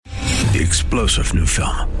The explosive new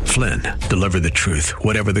film, Flynn, deliver the truth,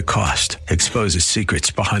 whatever the cost, exposes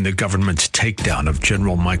secrets behind the government's takedown of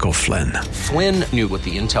General Michael Flynn. Flynn knew what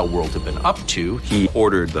the intel world had been up to. He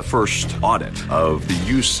ordered the first audit of the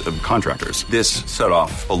use of contractors. This set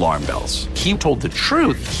off alarm bells. He told the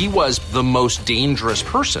truth. He was the most dangerous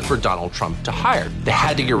person for Donald Trump to hire. They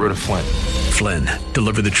had to get rid of Flynn. Flynn,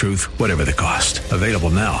 deliver the truth, whatever the cost. Available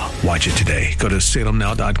now. Watch it today. Go to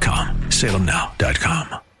salemnow.com.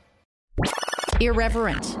 salemnow.com.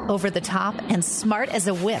 Irreverent, over the top, and smart as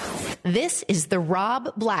a whip. This is The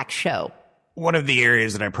Rob Black Show. One of the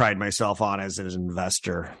areas that I pride myself on as an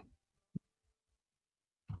investor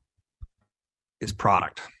is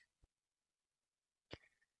product.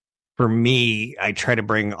 For me, I try to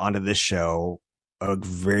bring onto this show a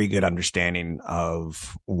very good understanding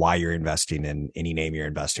of why you're investing in any name you're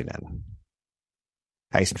investing in.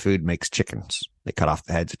 Tyson Food makes chickens. They cut off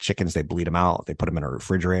the heads of chickens. They bleed them out. They put them in a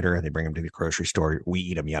refrigerator. They bring them to the grocery store. We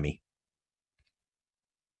eat them yummy.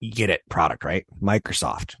 You get it. Product, right?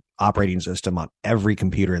 Microsoft, operating system on every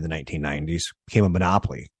computer in the 1990s, became a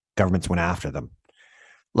monopoly. Governments went after them.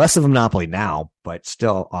 Less of a monopoly now, but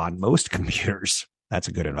still on most computers, that's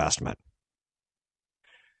a good investment.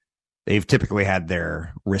 They've typically had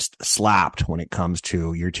their wrist slapped when it comes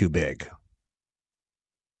to you're too big.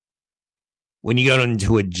 When you go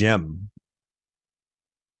into a gym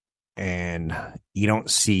and you don't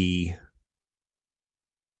see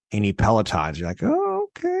any Pelotons, you're like, oh,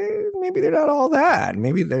 okay, maybe they're not all that.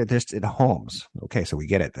 Maybe they're just at homes. Okay, so we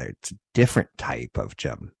get it. It's a different type of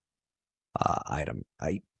gym item.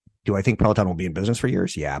 Do I think Peloton will be in business for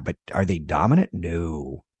years? Yeah, but are they dominant?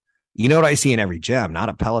 No. You know what I see in every gym? Not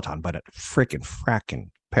a Peloton, but a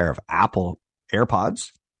fracking pair of Apple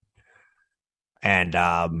AirPods and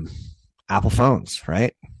Apple phones,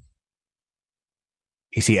 right?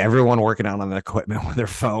 You see everyone working out on their equipment with their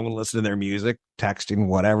phone, listening to their music, texting,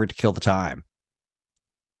 whatever to kill the time.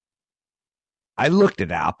 I looked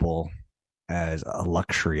at Apple as a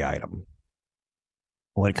luxury item.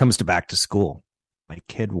 When it comes to back to school, my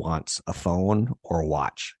kid wants a phone or a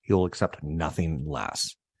watch. He will accept nothing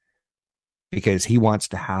less because he wants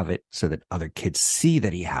to have it so that other kids see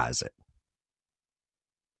that he has it.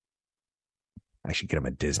 I should get him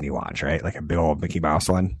a Disney watch, right? Like a big old Mickey Mouse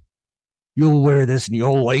one. You'll wear this and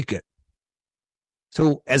you'll like it.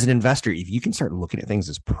 So as an investor, if you can start looking at things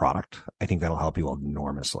as product, I think that'll help you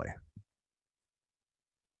enormously.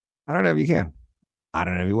 I don't know if you can. I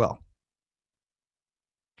don't know if you will.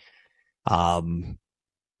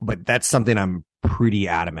 But that's something I'm pretty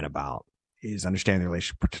adamant about, is understanding the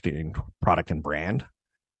relationship between product and brand.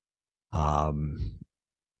 Fortnite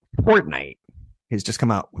has just come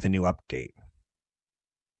out with a new update.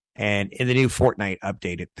 And in the new Fortnite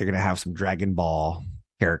update, they're going to have some Dragon Ball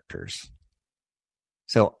characters.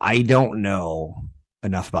 So I don't know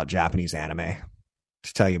enough about Japanese anime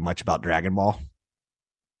to tell you much about Dragon Ball.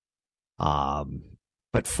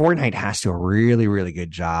 But Fortnite has to do a really, really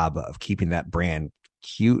good job of keeping that brand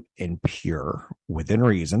cute and pure within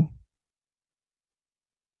reason.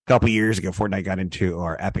 A couple years ago, Fortnite got into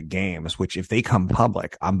our Epic Games, which if they come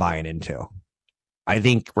public, I'm buying into. I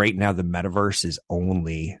think right now the metaverse is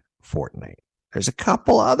only Fortnite. There's a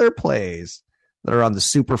couple other plays that are on the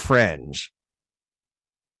super fringe.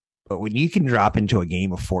 But when you can drop into a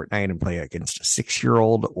game of Fortnite and play against a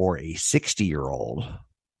 6-year-old or a 60-year-old,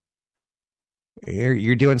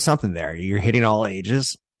 you're doing something there. You're hitting all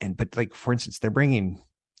ages. But like, for instance, they're bringing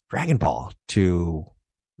Dragon Ball to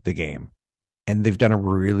the game. And they've done a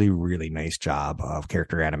really, really nice job of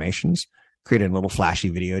character animations, created a little flashy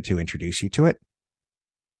video to introduce you to it.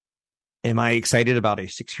 Am I excited about a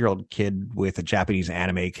 6-year-old kid with a Japanese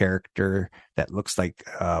anime character that looks like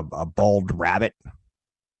a bald rabbit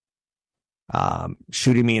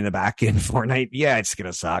shooting me in the back in Fortnite? Yeah, it's going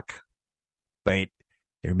to suck. But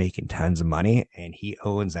they're making tons of money, and he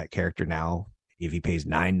owns that character now. If he pays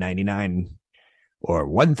 $9.99 or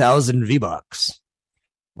 1,000 V-Bucks,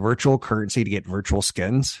 virtual currency to get virtual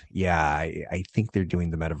skins. Yeah, I think they're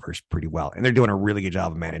doing the metaverse pretty well, and they're doing a really good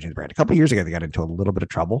job of managing the brand. A couple of years ago, they got into a little bit of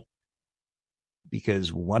trouble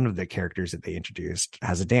because one of the characters that they introduced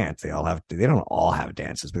has a dance. They don't all have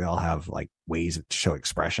dances, but they all have like ways to show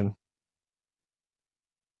expression.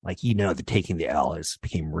 Like, the taking the L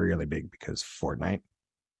became really big because Fortnite,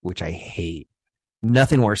 which I hate.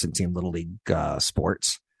 Nothing worse than seeing Little League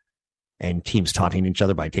sports and teams taunting each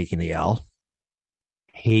other by taking the L.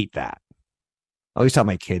 Hate that. I always tell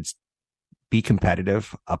my kids, be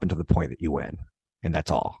competitive up until the point that you win. And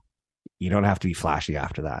that's all. You don't have to be flashy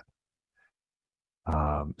after that.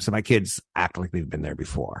 So my kids act like they've been there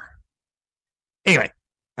before. Anyway,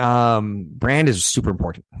 brand is super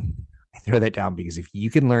important. throw that down because if you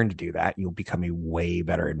can learn to do that, you'll become a way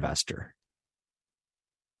better investor.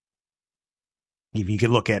 If you could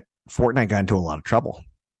look at Fortnite got into a lot of trouble.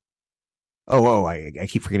 I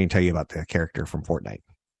keep forgetting to tell you about the character from Fortnite.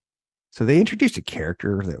 So they introduced a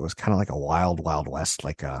character that was kind of like a wild, wild west,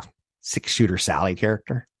 like a 6-shooter Sally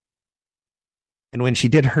character. And when she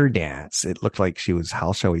did her dance, it looked like she was,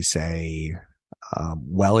 how shall we say,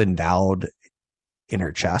 well endowed in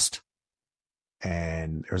her chest.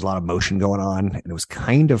 And there was a lot of motion going on. And it was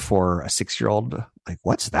kind of for a 6-year-old, like,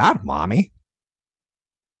 what's that, mommy?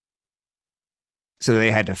 So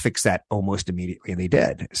they had to fix that almost immediately, and they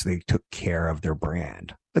did. So they took care of their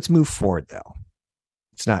brand. Let's move forward, though.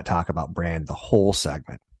 Let's not talk about brand the whole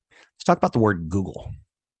segment. Let's talk about the word Google.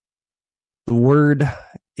 The word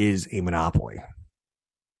is a monopoly.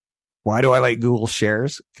 Why do I like Google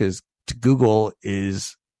shares? Because Google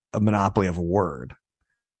is a monopoly of a word.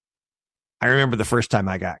 I remember the first time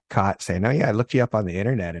I got caught saying, "Oh yeah, I looked you up on the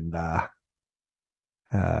internet, and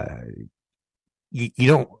you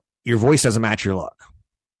don't. Your voice doesn't match your look."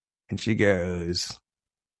 And she goes,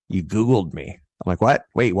 "You Googled me." I'm like, "What?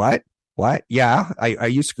 Wait, what? What? Yeah, I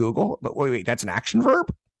used Google, but wait, that's an action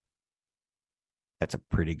verb?" That's a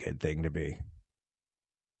pretty good thing to be.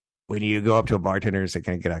 When you go up to a bartender and say,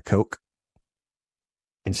 "Can I get a Coke?"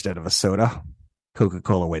 instead of a soda,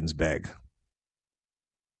 Coca-Cola wins big.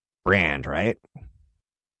 Brand, right?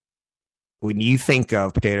 When you think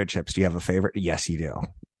of potato chips, do you have a favorite? Yes, you do.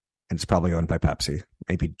 And it's probably owned by Pepsi.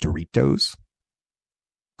 Maybe Doritos.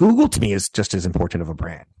 Google to me is just as important of a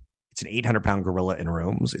brand. It's an 800-pound gorilla in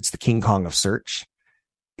rooms. It's the King Kong of search.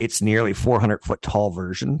 It's nearly 400-foot tall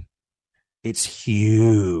version. It's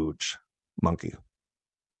huge monkey.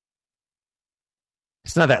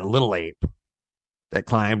 It's not that little ape that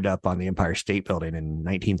climbed up on the Empire State Building in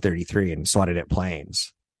 1933 and swatted at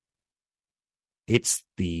planes. It's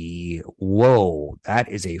whoa, that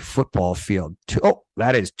is a football field.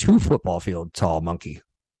 That is 2 football field tall monkey.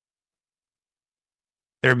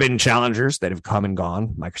 There have been challengers that have come and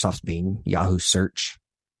gone. Microsoft's Bing, Yahoo Search,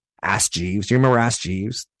 Ask Jeeves. Do you remember Ask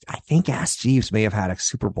Jeeves? I think Ask Jeeves may have had a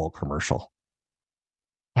Super Bowl commercial.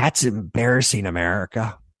 That's embarrassing,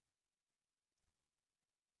 America.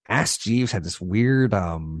 Ask Jeeves had this weird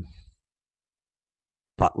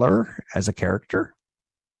butler as a character.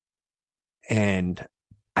 And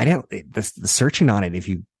the searching on it, if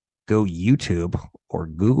you go YouTube or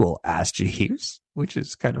Google Ask Jeeves, which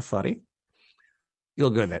is kind of funny, you'll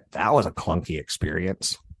go that was a clunky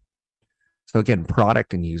experience. So again,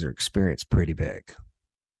 product and user experience, pretty big.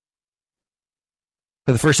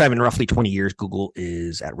 For the first time in roughly 20 years, Google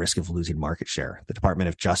is at risk of losing market share. The Department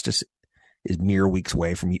of Justice is mere weeks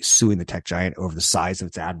away from suing the tech giant over the size of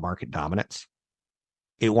its ad market dominance.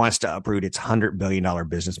 It wants to uproot its $100 billion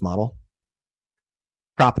business model.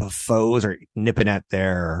 Crop of foes are nipping at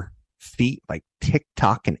their feet like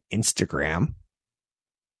TikTok and Instagram.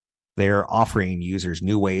 They're offering users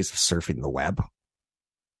new ways of surfing the web.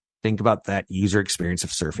 Think about that user experience of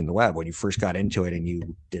surfing the web. When you first got into it and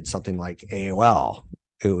you did something like AOL,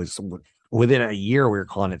 it was within a year, we were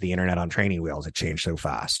calling it the internet on training wheels. It changed so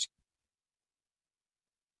fast.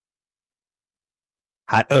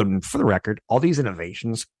 For the record, all these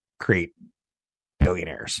innovations create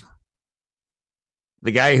billionaires.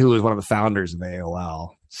 The guy who was one of the founders of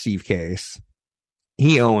AOL, Steve Case,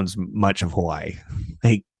 he owns much of Hawaii.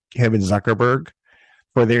 Like him and Zuckerberg,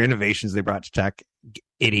 for their innovations they brought to tech,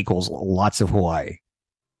 it equals lots of Hawaii.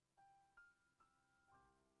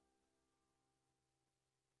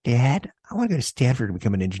 Dad, I want to go to Stanford and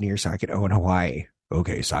become an engineer so I can own Hawaii.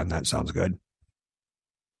 Okay, son, that sounds good.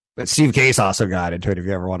 But Steve Case also got into it. If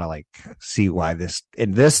you ever want to see why this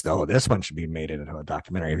one should be made into a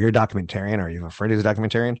documentary. If you're a documentarian or you have a friend who's a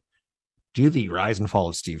documentarian, do the rise and fall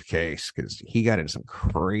of Steve Case, because he got into some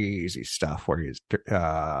crazy stuff where he's,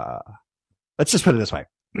 let's just put it this way.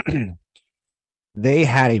 They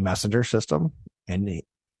had a messenger system, and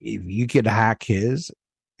if you could hack his,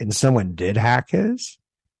 and someone did hack his,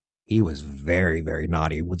 he was very, very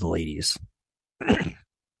naughty with the ladies.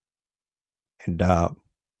 And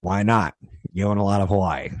why not? You own a lot of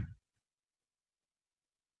Hawaii.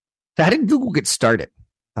 So how did Google get started?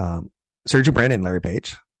 Sergey Brin and Larry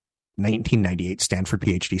Page, 1998, Stanford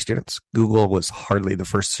PhD students. Google was hardly the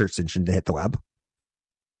first search engine to hit the web.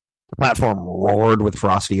 The platform roared with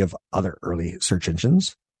ferocity of other early search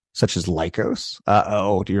engines, such as Lycos.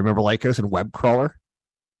 Do you remember Lycos and Web Crawler?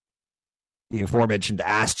 The aforementioned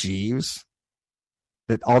Ask Jeeves.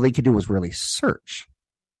 That all they could do was really search.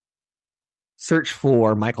 Search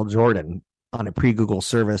for Michael Jordan on a pre-Google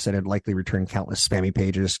service and had likely returned countless spammy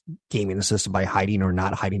pages, gaming the system by hiding or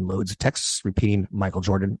not hiding loads of texts, repeating Michael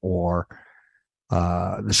Jordan or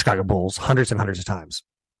the Chicago Bulls hundreds and hundreds of times.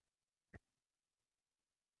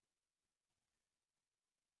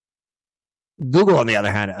 Google, on the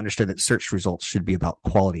other hand, understood that search results should be about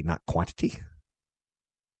quality, not quantity.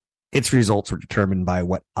 Its results were determined by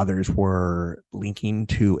what others were linking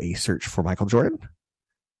to a search for Michael Jordan.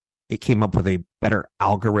 It came up with a better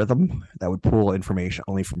algorithm that would pull information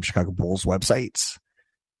only from Chicago Bulls websites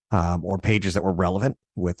or pages that were relevant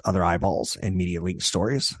with other eyeballs and media linked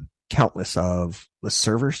stories. Countless of the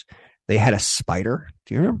servers. They had a spider.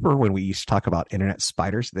 Do you remember when we used to talk about internet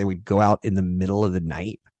spiders? They would go out in the middle of the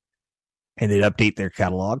night and they'd update their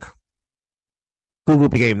catalog. Google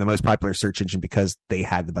became the most popular search engine because they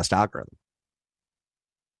had the best algorithm.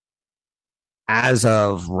 As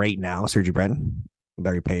of right now, Sergey Brin,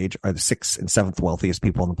 Larry Page are the 6th and 7th wealthiest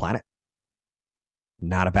people on the planet.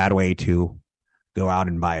 Not a bad way to go out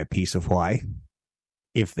and buy a piece of Hawaii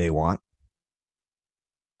if they want.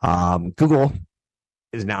 Google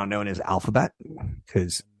is now known as Alphabet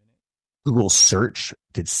because Google search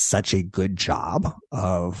did such a good job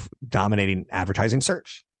of dominating advertising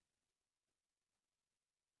search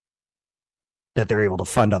that they're able to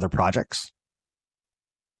fund other projects.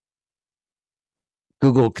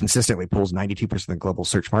 Google consistently pulls 92% of the global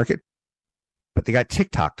search market, but they got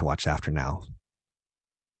TikTok to watch after now.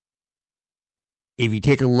 If you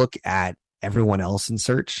take a look at everyone else in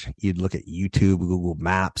search, you'd look at YouTube, Google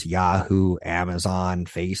Maps, Yahoo, Amazon,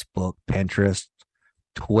 Facebook, Pinterest,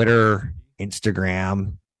 Twitter,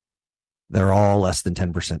 Instagram. They're all less than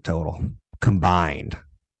 10% total combined.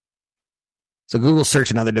 So Google search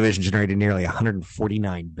and other divisions generated nearly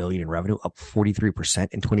 $149 billion in revenue, up 43%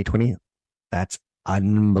 in 2020. That's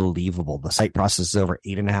unbelievable. The site processes over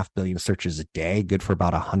 8.5 billion searches a day, good for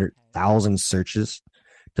about 100,000 searches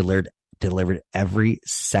delivered every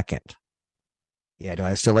second. Yeah, do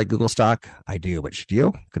I still like Google stock? I do, but should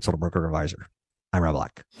you? Consult a broker or advisor. I'm Rob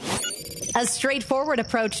Black. A straightforward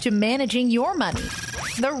approach to managing your money.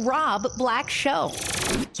 The Rob Black Show.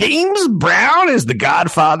 James Brown is the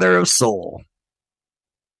godfather of soul.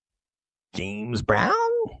 James Brown?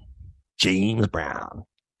 James Brown.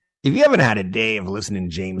 If you haven't had a day of listening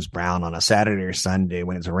to James Brown on a Saturday or Sunday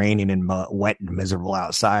when it's raining and wet and miserable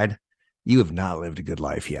outside, you have not lived a good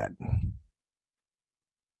life yet.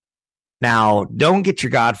 Now, don't get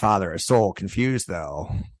your godfather of soul confused, though,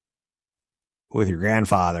 with your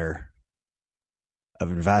grandfather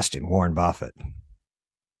of investing, Warren Buffett.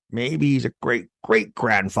 Maybe he's a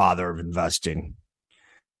great-great-grandfather of investing.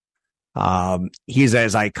 He's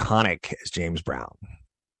as iconic as James Brown.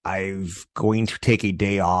 I'm going to take a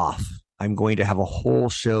day off. I'm going to have a whole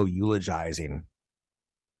show eulogizing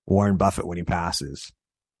Warren Buffett when he passes.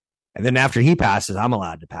 And then after he passes, I'm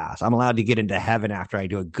allowed to pass. I'm allowed to get into heaven after I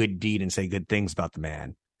do a good deed and say good things about the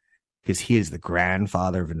man. Because he is the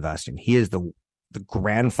grandfather of investing. He is the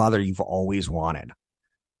grandfather you've always wanted.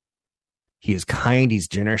 He is kind, he's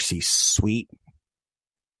generous, he's sweet.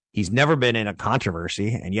 He's never been in a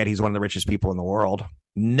controversy, and yet he's one of the richest people in the world.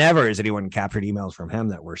 Never has anyone captured emails from him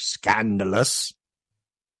that were scandalous.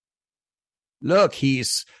 Look,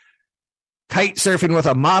 he's kite surfing with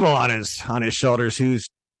a model on his shoulders who's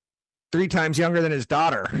 3 times younger than his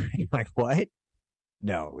daughter. You're like, what?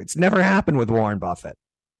 No, it's never happened with Warren Buffett.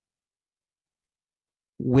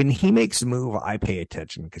 When he makes a move, I pay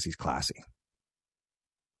attention because he's classy.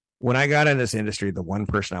 When I got in this industry, the one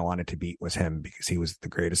person I wanted to beat was him because he was the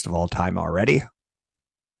greatest of all time already.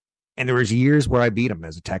 And there was years where I beat him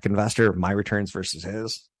as a tech investor, my returns versus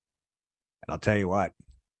his. And I'll tell you what,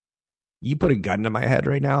 you put a gun to my head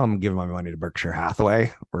right now, I'm giving my money to Berkshire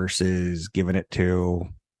Hathaway versus giving it to,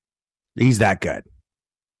 he's that good.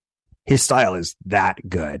 His style is that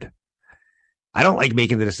good. I don't like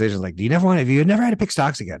making the decisions like, if you never had to pick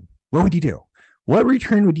stocks again, what would you do? What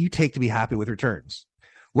return would you take to be happy with returns?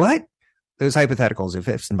 What? Those hypotheticals, if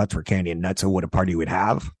ifs and buts were candy and nuts, so what a party would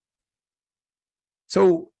have.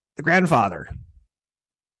 So the grandfather,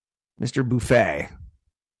 Mr. Buffet,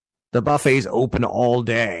 the buffet's open all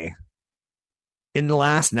day in the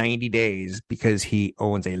last 90 days because he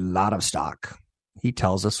owns a lot of stock. He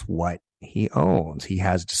tells us what he owns. He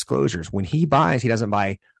has disclosures. When he buys, he doesn't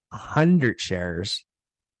buy 100 shares.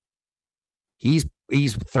 He's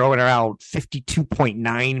throwing around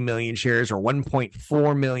 52.9 million shares or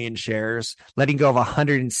 1.4 million shares, letting go of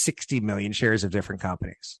 160 million shares of different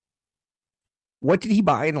companies. What did he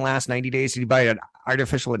buy in the last 90 days? Did he buy an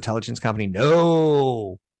artificial intelligence company?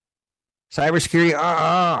 No.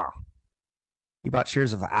 Cybersecurity? He bought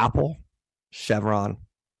shares of Apple, Chevron,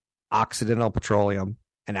 Occidental Petroleum,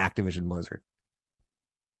 and Activision Blizzard.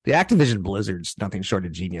 The Activision Blizzard's nothing short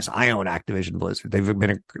of genius. I own Activision Blizzard. They've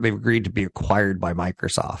agreed to be acquired by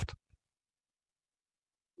Microsoft.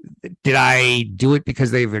 Did I do it because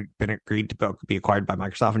they've been agreed to be acquired by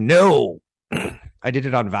Microsoft? No. I did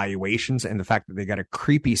it on valuations and the fact that they got a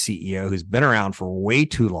creepy CEO who's been around for way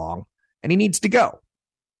too long and he needs to go.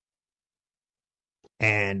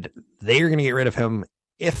 And they're going to get rid of him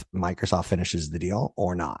if Microsoft finishes the deal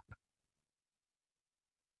or not.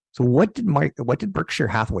 So what did Berkshire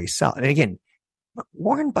Hathaway sell? And again,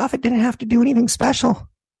 Warren Buffett didn't have to do anything special.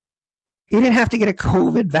 He didn't have to get a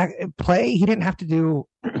COVID play. He didn't have to do,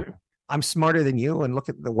 I'm smarter than you and look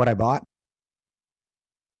at what I bought.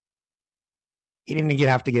 He didn't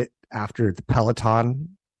have to get after the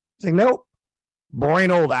Peloton. Saying, nope,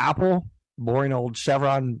 boring old Apple, boring old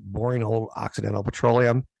Chevron, boring old Occidental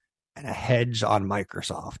Petroleum, and a hedge on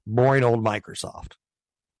Microsoft. Boring old Microsoft.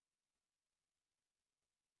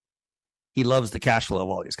 He loves the cash flow of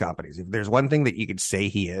all these companies. If there's one thing that you could say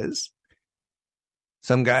he is,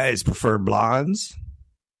 some guys prefer blondes.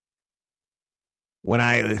 When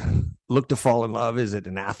I look to fall in love, is it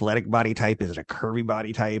an athletic body type? Is it a curvy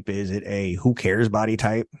body type? Is it a who cares body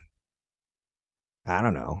type? I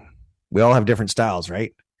don't know. We all have different styles,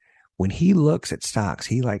 right? When he looks at stocks,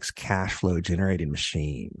 he likes cash flow generating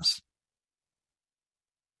machines.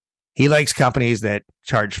 He likes companies that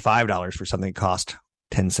charge $5 for something that cost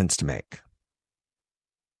 10 cents to make.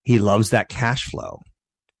 He loves that cash flow.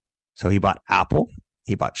 So he bought Apple,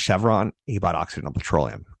 he bought Chevron, he bought Occidental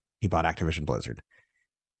Petroleum, he bought Activision Blizzard.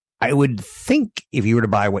 I would think if you were to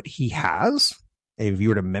buy what he has, if you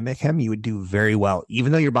were to mimic him, you would do very well,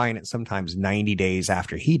 even though you're buying it sometimes 90 days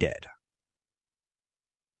after he did.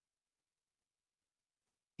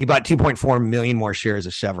 He bought 2.4 million more shares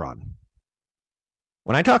of Chevron.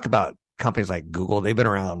 When I talk about companies like Google, they've been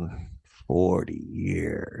around 40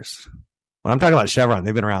 years. When I'm talking about Chevron,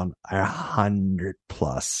 they've been around 100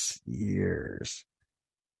 plus years.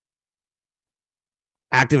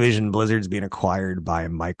 Activision Blizzard's being acquired by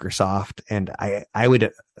Microsoft, and I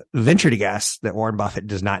would venture to guess that Warren Buffett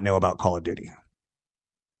does not know about Call of Duty.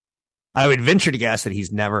 I would venture to guess that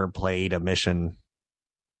he's never played a mission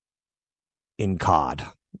in COD.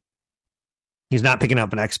 He's not picking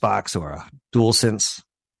up an Xbox or a DualSense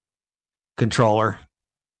controller.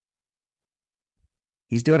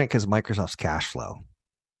 He's doing it because of Microsoft's cash flow.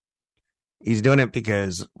 He's doing it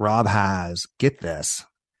because Rob has, get this,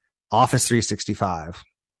 Office 365.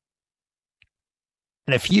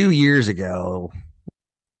 And a few years ago,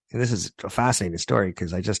 and this is a fascinating story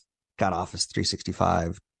because I just got Office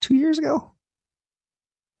 365 2 years ago.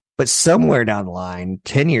 But somewhere down the line,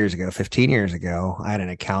 10 years ago, 15 years ago, I had an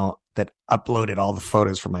account that uploaded all the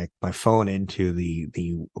photos from my phone into the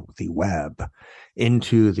web,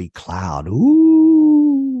 into the cloud.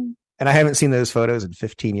 Ooh. And I haven't seen those photos in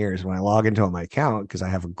 15 years. When I log into my account, because I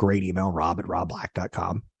have a great email,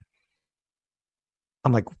 rob@robblack.com.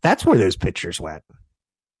 I'm like, that's where those pictures went.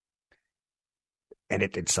 And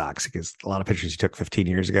it sucks because a lot of pictures you took 15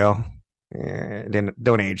 years ago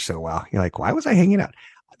don't age so well. You're like, why was I hanging out?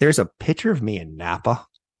 There's a picture of me in Napa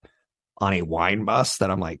on a wine bus that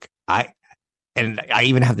I'm like, I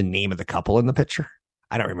even have the name of the couple in the picture.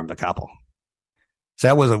 I don't remember the couple. So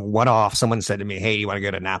that was a one-off. Someone said to me, hey, you want to go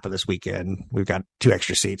to Napa this weekend? We've got 2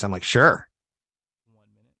 extra seats. I'm like, sure.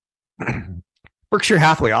 1 minute. Berkshire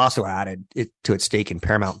Hathaway also added it to its stake in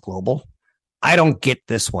Paramount Global. I don't get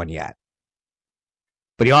this one yet.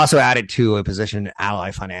 But he also added to a position in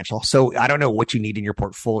Ally Financial. So I don't know what you need in your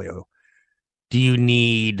portfolio. Do you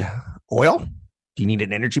need oil? Do you need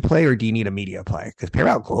an energy play or do you need a media play? Because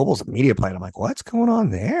Paramount Global is a media play. And I'm like, what's going on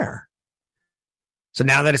there? So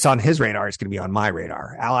now that it's on his radar, it's going to be on my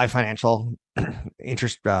radar. Ally Financial,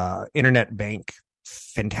 internet bank,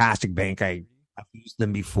 fantastic bank. I've used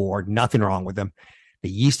them before. Nothing wrong with them. They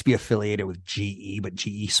used to be affiliated with GE, but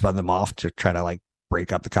GE spun them off to try to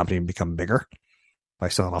break up the company and become bigger by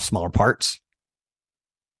selling off smaller parts.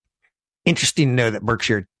 Interesting to know that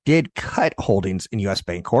Berkshire did cut holdings in US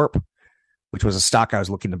Bancorp, which was a stock I was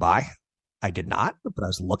looking to buy. I did not, but I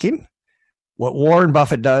was looking. What Warren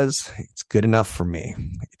Buffett does, it's good enough for me.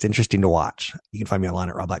 It's interesting to watch. You can find me online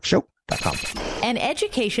at robblackshow.com. An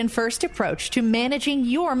education-first approach to managing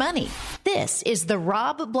your money. This is the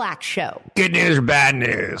Rob Black Show. Good news or bad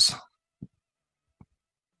news?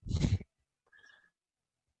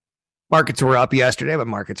 Markets were up yesterday, but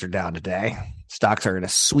markets are down today. Stocks are in a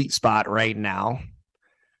sweet spot right now.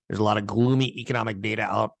 There's a lot of gloomy economic data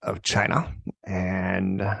out of China,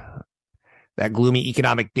 and that gloomy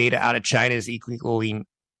economic data out of China is equaling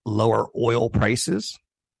lower oil prices.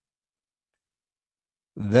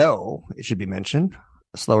 Though, it should be mentioned,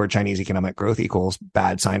 Slower Chinese economic growth equals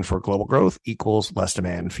bad sign for global growth equals less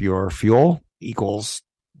demand for your fuel equals,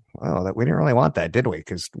 well, that we didn't really want that, did we?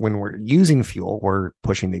 Because when we're using fuel, we're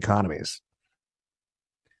pushing the economies.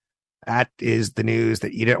 That is the news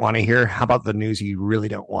that you didn't want to hear. How about the news you really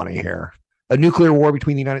don't want to hear? A nuclear war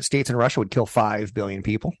between the United States and Russia would kill 5 billion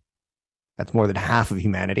people. That's more than half of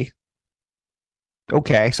humanity.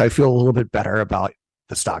 Okay, so I feel a little bit better about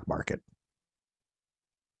the stock market.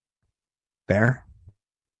 Fair?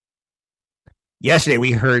 Yesterday,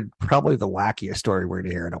 we heard probably the wackiest story we're going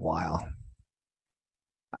to hear in a while.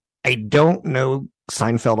 I don't know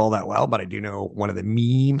Seinfeld all that well, but I do know one of the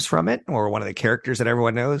memes from it, or one of the characters that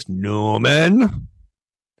everyone knows, Newman.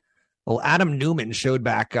 Well, Adam Newman showed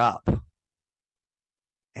back up,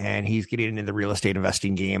 and he's getting into the real estate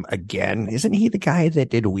investing game again. Isn't he the guy that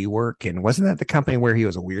did WeWork? And wasn't that the company where he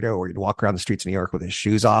was a weirdo, where he'd walk around the streets of New York with his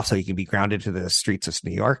shoes off so he could be grounded to the streets of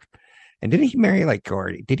New York? And didn't he marry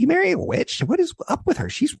did he marry a witch? What is up with her?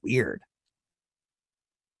 She's weird.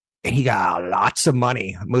 And he got lots of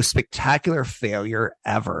money. Most spectacular failure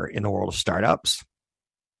ever in the world of startups.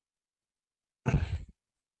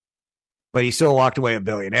 But he still walked away a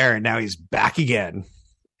billionaire, and now he's back again.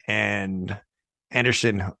 And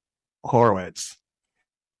Andreessen Horowitz,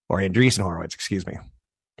 excuse me,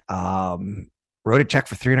 wrote a check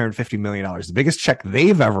for $350 million, the biggest check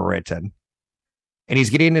they've ever written. And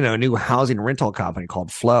he's getting into a new housing rental company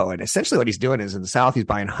called Flow. And essentially what he's doing is, in the South, he's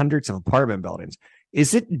buying hundreds of apartment buildings.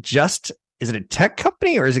 Is it a tech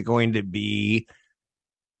company, or is it going to be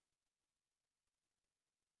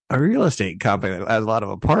a real estate company that has a lot of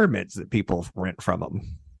apartments that people rent from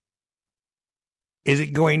them? Is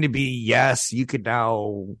it going to be, yes, you could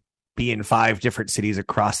now be in 5 different cities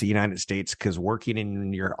across the United States because working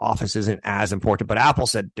in your office isn't as important? But Apple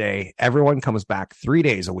said today, everyone comes back 3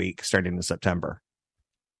 days a week starting in September.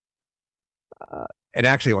 And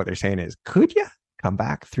actually what they're saying is, could you come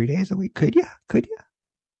back 3 days a week? Could you?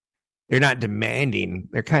 They're not demanding.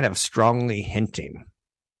 They're kind of strongly hinting.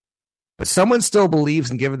 But someone still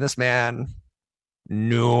believes in giving this man,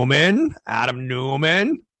 Adam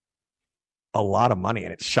Newman, a lot of money,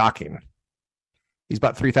 and it's shocking. He's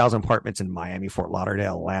bought 3,000 apartments in Miami, Fort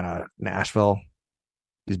Lauderdale, Atlanta, Nashville.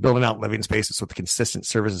 He's building out living spaces with consistent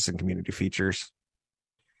services and community features.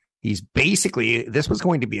 He's basically, this was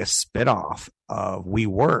going to be a spinoff of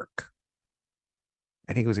WeWork.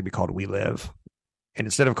 I think it was going to be called We Live. And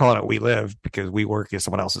instead of calling it We Live, because WeWork is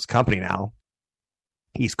someone else's company now,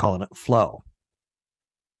 he's calling it Flow.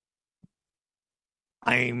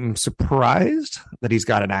 I'm surprised that he's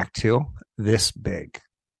got an act 2 this big,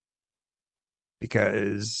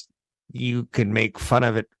 because you can make fun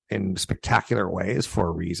of it in spectacular ways for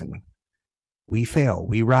a reason. We fail,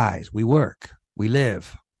 we rise, we work, we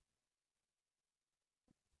live.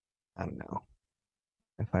 I don't know.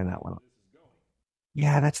 I find that one.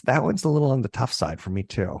 Yeah, that one's a little on the tough side for me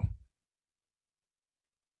too.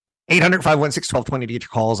 800-516-1220 to get your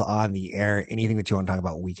calls on the air. Anything that you want to talk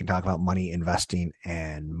about, we can talk about money, investing,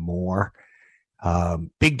 and more.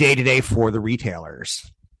 Big day today for the retailers.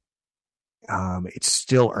 It's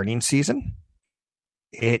still earnings season.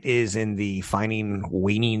 It is in the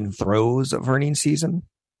waning throes of earnings season.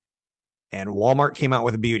 And Walmart came out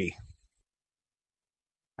with a beauty.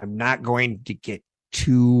 I'm not going to get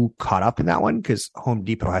too caught up in that one because Home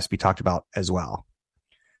Depot has to be talked about as well.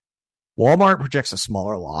 Walmart projects a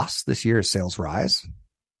smaller loss this year as sales rise.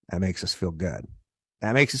 That makes us feel good.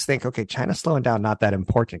 That makes us think, okay, China's slowing down, not that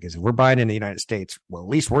important, because if we're buying in the United States, well, at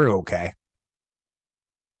least we're okay.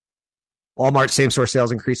 Walmart's same-store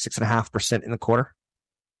sales increased 6.5% in the quarter.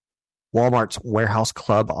 Walmart's Warehouse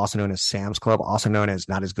Club, also known as Sam's Club, also known as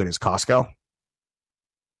not as good as Costco,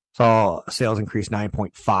 saw sales increase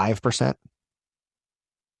 9.5%.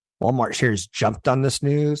 Walmart shares jumped on this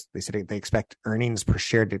news. They said they expect earnings per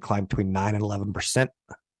share to decline between 9 and 11%.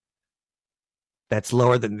 That's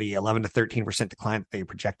lower than the 11 to 13% decline that they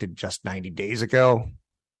projected just 90 days ago.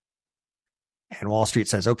 And Wall Street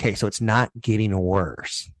says, okay, so it's not getting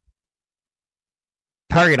worse.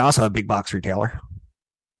 Target, also a big box retailer,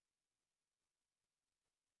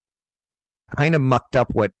 kind of mucked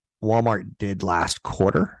up what Walmart did last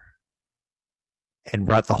quarter and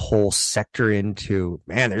brought the whole sector into,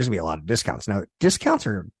 man, there's going to be a lot of discounts. Now, discounts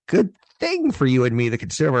are a good thing for you and me, the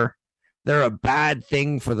consumer. They're a bad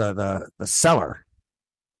thing for the seller.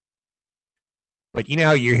 But you know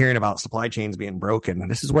how you're hearing about supply chains being broken.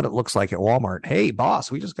 This is what it looks like at Walmart. Hey,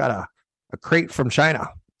 boss, we just got a crate from China.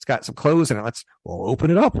 It's got some clothes in it. We'll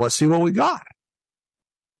open it up. Let's see what we got.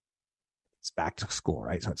 It's back to school,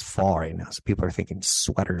 right? So it's fall right now. So people are thinking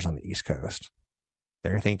sweaters on the East Coast.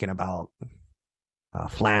 They're thinking about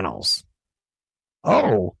flannels.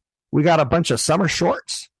 Oh, we got a bunch of summer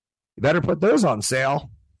shorts. You better put those on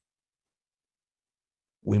sale.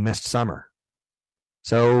 We missed summer.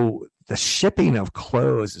 So the shipping of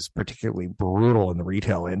clothes is particularly brutal in the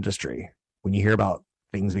retail industry. When you hear about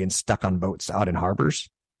things being stuck on boats out in harbors,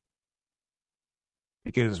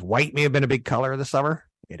 because white may have been a big color of the summer,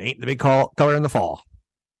 it ain't the big color in the fall.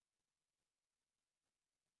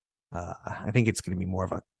 I think it's going to be more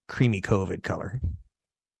of a creamy COVID color.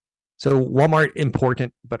 So Walmart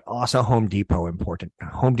important, but also Home Depot important.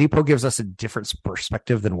 Home Depot gives us a different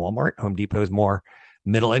perspective than Walmart. Home Depot is more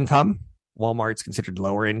middle income. Walmart's considered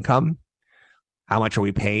lower income. How much are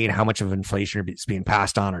we paying? How much of inflation is being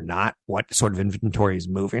passed on or not? What sort of inventory is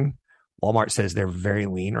moving? Walmart says they're very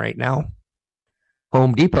lean right now.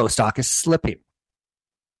 Home Depot stock is slipping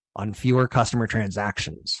on fewer customer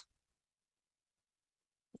transactions.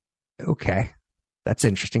 Okay, that's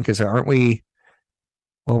interesting because aren't we?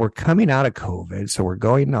 Well, we're coming out of COVID, so we're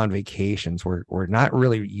going on vacations. We're not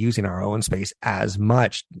really using our own space as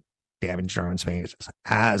much, damaging our own space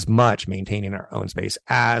as much, maintaining our own space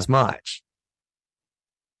as much.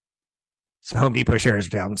 So Home Depot shares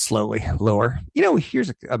are down slowly, lower.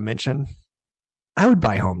 Here's a mention. I would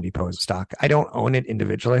buy Home Depot stock. I don't own it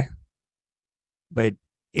individually, but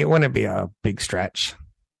it wouldn't be a big stretch.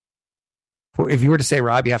 If you were to say,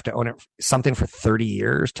 Rob, you have to own it something for 30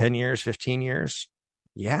 years, 10 years, 15 years.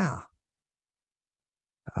 Yeah.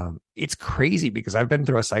 It's crazy because I've been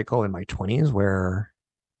through a cycle in my 20s where,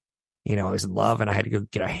 I was in love and I had to go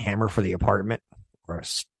get a hammer for the apartment or a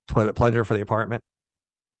toilet plunger for the apartment.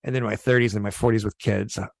 And then in my 30s and my 40s with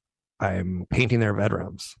kids, I'm painting their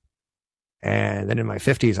bedrooms. And then in my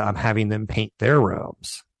 50s, I'm having them paint their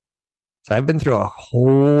rooms. So I've been through a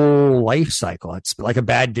whole life cycle. It's like a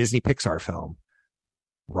bad Disney Pixar film.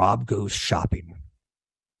 Rob goes shopping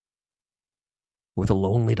with a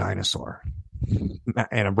lonely dinosaur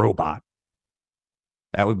and a robot.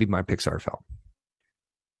 That would be my Pixar film.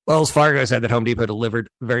 Wells Fargo said that Home Depot delivered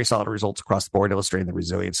very solid results across the board, illustrating the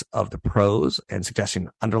resilience of the pros and suggesting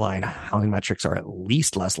underlying housing metrics are at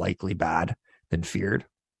least less likely bad than feared.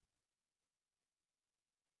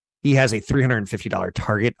 He has a $350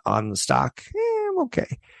 target on the stock.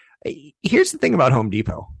 Okay. Here's the thing about Home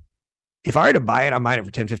Depot. If I were to buy it, I'm buying it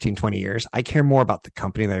for 10, 15, 20 years. I care more about the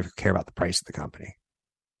company than I care about the price of the company.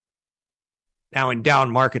 Now, in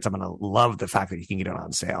down markets, I'm going to love the fact that you can get it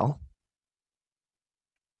on sale.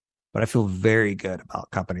 But I feel very good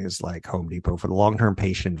about companies like Home Depot for the long-term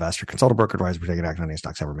patient investor. Consult a broker advisor for taking action on any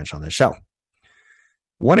stocks ever mentioned on this show.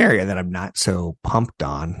 One area that I'm not so pumped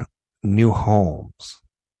on, new homes.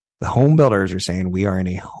 The home builders are saying we are in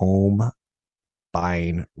a home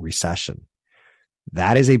buying recession.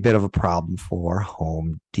 That is a bit of a problem for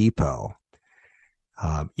Home Depot.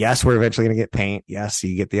 Yes, we're eventually going to get paint. Yes,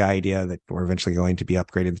 you get the idea that we're eventually going to be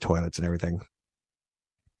upgrading the toilets and everything.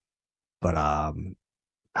 But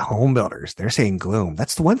home builders, they're saying gloom.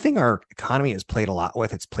 That's the one thing our economy has played a lot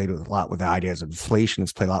with. It's played with a lot with the ideas of inflation.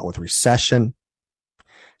 It's played a lot with recession.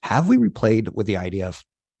 Have we replayed with the idea of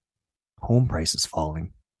home prices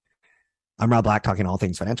falling? I'm Rob Black, talking all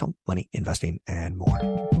things financial, money, investing, and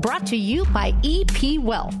more. Brought to you by EP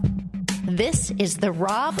Wealth. This is the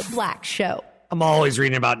Rob Black Show. I'm always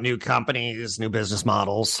reading about new companies, new business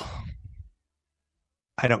models.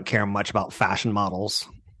 I don't care much about fashion models.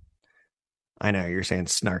 I know you're saying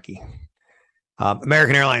snarky.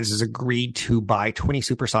 American Airlines has agreed to buy 20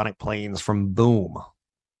 supersonic planes from Boom.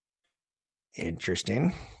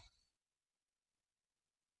 Interesting.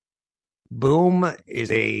 Boom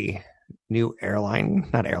is a new plane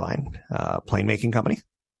making company.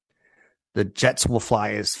 The jets will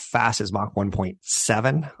fly as fast as Mach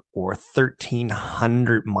 1.7 or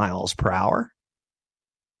 1,300 miles per hour.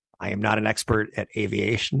 I am not an expert at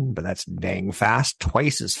aviation, but that's dang fast,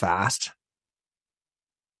 twice as fast.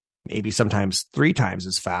 Maybe sometimes 3 times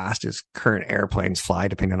as fast as current airplanes fly,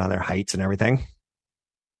 depending on their heights and everything.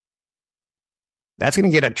 That's going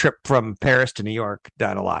to get a trip from Paris to New York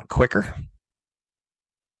done a lot quicker.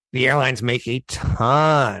 The airlines make a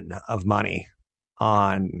ton of money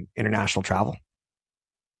on international travel.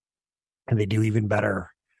 And they do even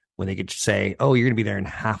better when they get to say, oh, you're going to be there in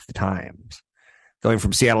half the times. Going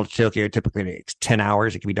from Seattle to Tokyo typically takes 10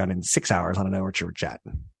 hours. It can be done in 6 hours on an overture jet.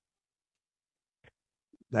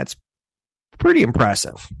 That's pretty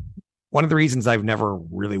impressive. One of the reasons I've never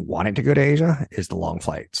really wanted to go to Asia is the long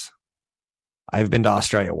flights. I've been to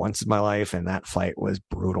Australia once in my life, and that flight was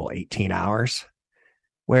brutal, 18 hours.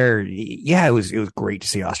 Where, yeah, it was great to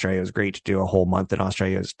see Australia. It was great to do a whole month in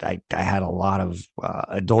Australia. I had a lot of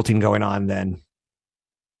adulting going on then,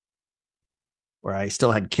 where I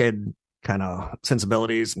still had kind of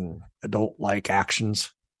sensibilities and adult-like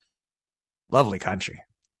actions. Lovely country.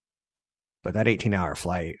 But that 18-hour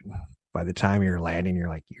flight, by the time you're landing, you're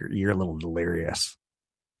like, you're a little delirious.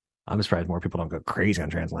 I'm surprised more people don't go crazy on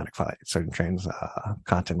transatlantic flights or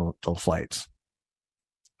transcontinental flights.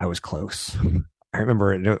 I was close. I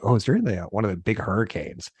remember it was during one of the big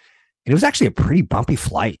hurricanes. And it was actually a pretty bumpy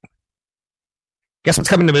flight. Guess what's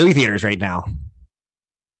coming to movie theaters right now?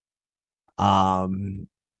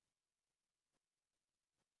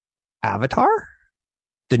 Avatar?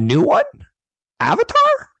 The new one? Avatar?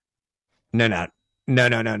 No.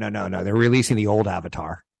 They're releasing the old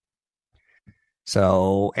Avatar.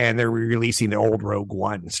 So, and they're releasing the old Rogue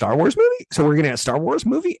One Star Wars movie. So we're getting a Star Wars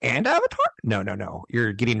movie and Avatar? No.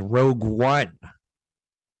 You're getting Rogue One.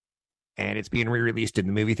 And it's being re-released in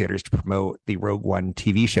the movie theaters to promote the Rogue One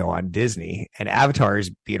TV show on Disney. And Avatar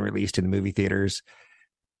is being released in the movie theaters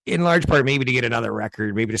in large part maybe to get another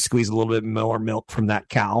record, maybe to squeeze a little bit more milk from that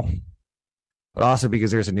cow. But also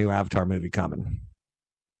because there's a new Avatar movie coming.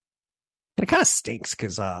 And it kind of stinks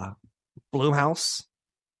because Blumhouse,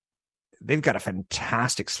 they've got a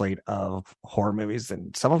fantastic slate of horror movies,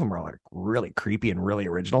 and some of them are like really creepy and really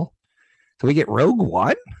original. So we get Rogue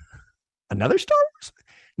One? Another Star Wars?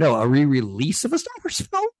 No, a re-release of a Star Wars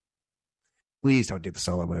film? Please don't do the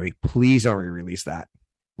Solo movie. Please don't re-release that.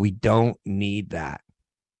 We don't need that.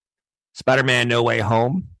 Spider-Man No Way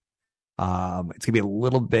Home. It's going to be a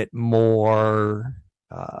little bit more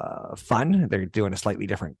fun. They're doing a slightly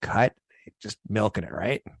different cut. Just milking it,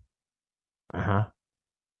 right?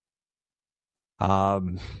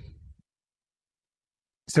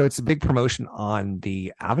 So it's a big promotion on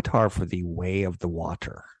the Avatar for the Way of the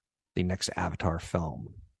Water, the next Avatar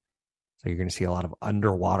film. So you're going to see a lot of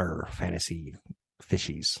underwater fantasy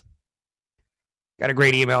fishies. Got a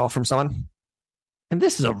great email from someone. And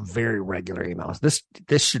this is a very regular email. This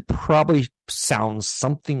should probably sound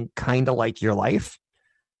something kind of like your life.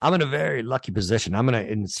 I'm in a very lucky position. I'm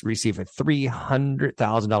going to receive a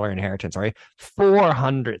 $300,000 inheritance, all right?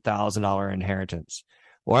 $400,000 inheritance.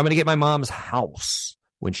 Or I'm going to get my mom's house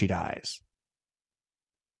when she dies.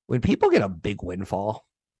 When people get a big windfall,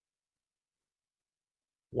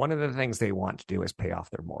 one of the things they want to do is pay off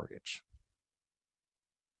their mortgage.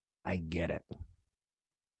 I get it.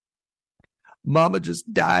 Mama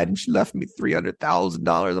just died and she left me $300,000.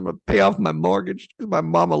 I'm going to pay off my mortgage because my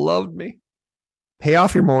mama loved me. Pay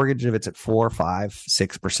off your mortgage if it's at 4%,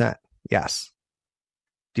 5%, 6%. Yes.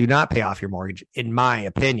 Do not pay off your mortgage, in my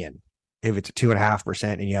opinion, if it's at 2.5%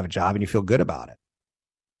 and you have a job and you feel good about it.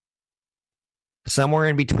 Somewhere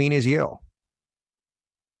in between is you.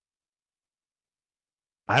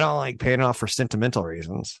 I don't like paying off for sentimental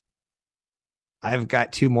reasons. I've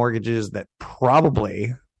got 2 mortgages that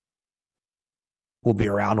probably will be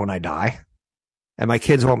around when I die. And my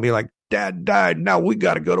kids won't be like, Dad died, now we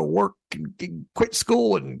got to go to work and quit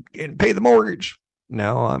school and pay the mortgage.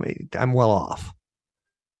 No, I mean, I'm well off.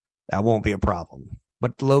 That won't be a problem.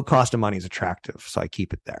 But the low cost of money is attractive, so I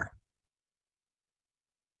keep it there.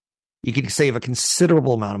 You can save a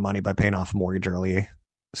considerable amount of money by paying off a mortgage early.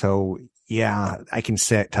 So, yeah, I can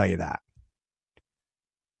tell you that.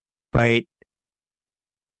 But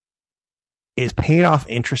is paying off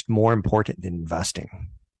interest more important than investing?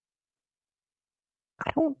 I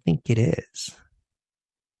don't think it is.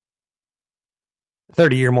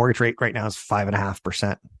 30-year mortgage rate right now is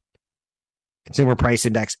 5.5%. Consumer price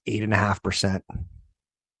index, 8.5%.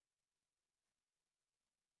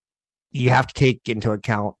 You have to take into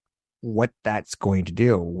account what that's going to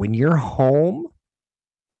do. When you're home,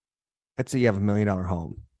 let's say you have $1 million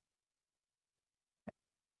home,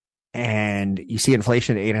 and you see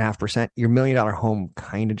inflation at 8.5%, your $1 million home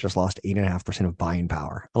kind of just lost 8.5% of buying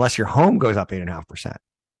power, unless your home goes up 8.5%.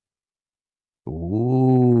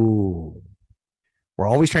 Ooh. We're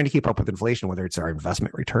always trying to keep up with inflation, whether it's our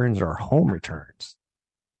investment returns or our home returns.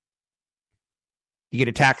 You get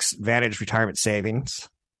a tax advantage retirement savings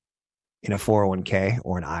in a 401k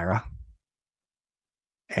or an IRA.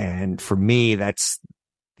 And for me, that's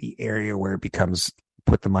the area where it becomes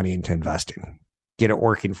put the money into investing. Get it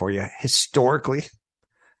working for you. Historically,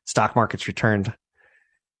 stock markets returned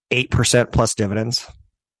 8% plus dividends.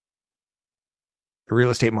 The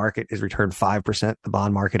real estate market has returned 5%. The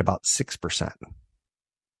bond market about 6%.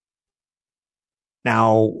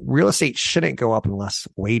 Now, real estate shouldn't go up unless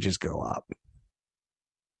wages go up.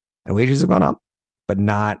 And wages have gone up, but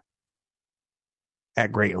not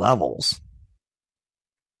at great levels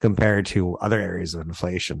compared to other areas of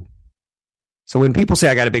inflation. So when people say,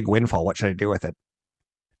 I got a big windfall, what should I do with it?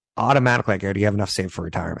 Automatically I go, do you have enough saved for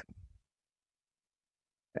retirement?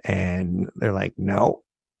 And they're like, no.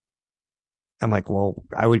 I'm like, well,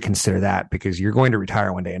 I would consider that because you're going to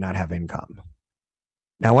retire one day and not have income.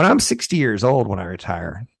 Now, when I'm 60 years old, when I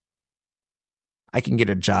retire, I can get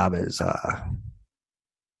a job as, no,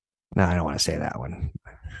 I don't want to say that one.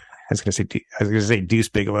 I was going to say Deuce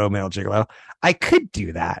Bigalow, male gigolo. I could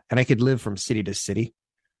do that, and I could live from city to city.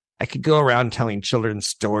 I could go around telling children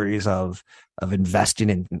stories of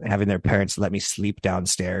investing and having their parents let me sleep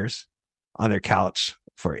downstairs on their couch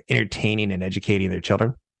for entertaining and educating their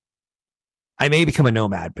children. I may become a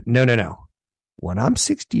nomad, but no. When I'm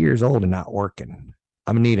 60 years old and not working,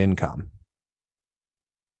 I'm going to need income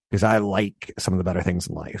because I like some of the better things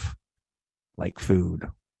in life, like food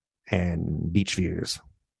and beach views.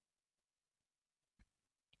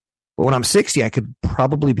 But when I'm 60, I could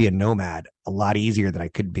probably be a nomad a lot easier than I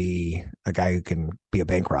could be a guy who can be a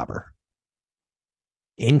bank robber.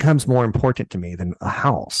 Income's more important to me than a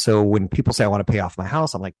house. So when people say I want to pay off my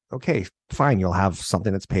house, I'm like, okay, fine. You'll have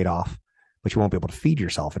something that's paid off, but you won't be able to feed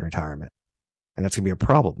yourself in retirement. And that's going to be a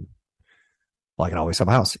problem. Well, I can always have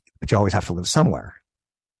a house, but you always have to live somewhere.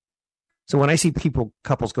 So when I see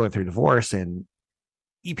couples going through divorce, and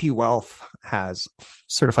EP Wealth has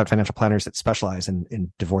certified financial planners that specialize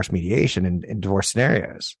in divorce mediation and in divorce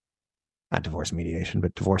scenarios, not divorce mediation,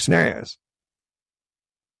 but divorce scenarios.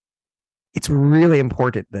 It's really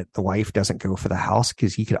important that the wife doesn't go for the house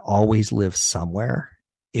because he could always live somewhere.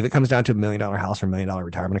 If it comes down to $1 million house or $1 million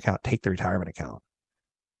retirement account, take the retirement account.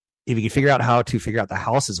 If you can figure out how to figure out the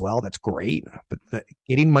house as well, that's great. But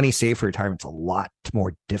getting money saved for retirement is a lot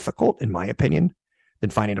more difficult, in my opinion,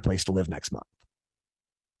 than finding a place to live next month.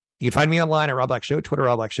 You can find me online at Rob Black Show, Twitter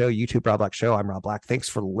Rob Black Show, YouTube Rob Black Show. I'm Rob Black. Thanks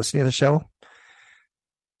for listening to the show.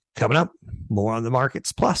 Coming up, more on the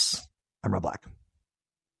markets. Plus, I'm Rob Black.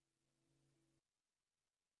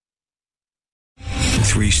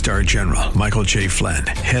 3-star General Michael J. Flynn,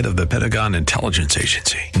 head of the Pentagon Intelligence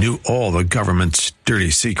Agency, knew all the government's dirty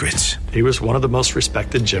secrets. He was one of the most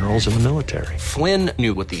respected generals in the military. Flynn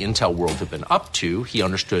knew what the intel world had been up to. He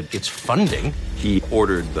understood its funding. He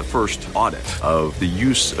ordered the first audit of the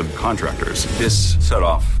use of contractors. This set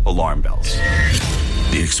off alarm bells.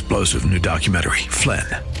 The explosive new documentary, Flynn,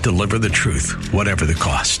 Deliver the Truth, Whatever the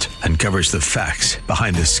Cost, uncovers the facts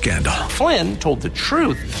behind this scandal. Flynn told the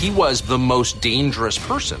truth. He was the most dangerous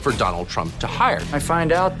person for Donald Trump to hire. I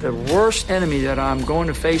find out the worst enemy that I'm going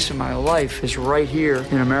to face in my life is right here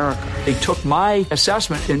in America. They took my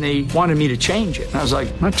assessment and they wanted me to change it. And I was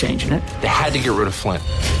like, I'm not changing it. They had to get rid of Flynn.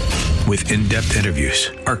 With in-depth interviews,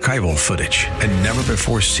 archival footage, and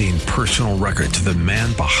never-before-seen personal records of the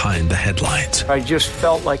man behind the headlines. I just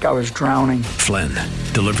felt like I was drowning. Flynn,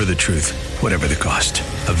 Deliver the Truth, Whatever the Cost.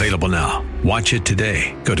 Available now. Watch it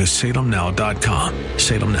today. Go to salemnow.com.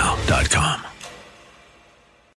 salemnow.com.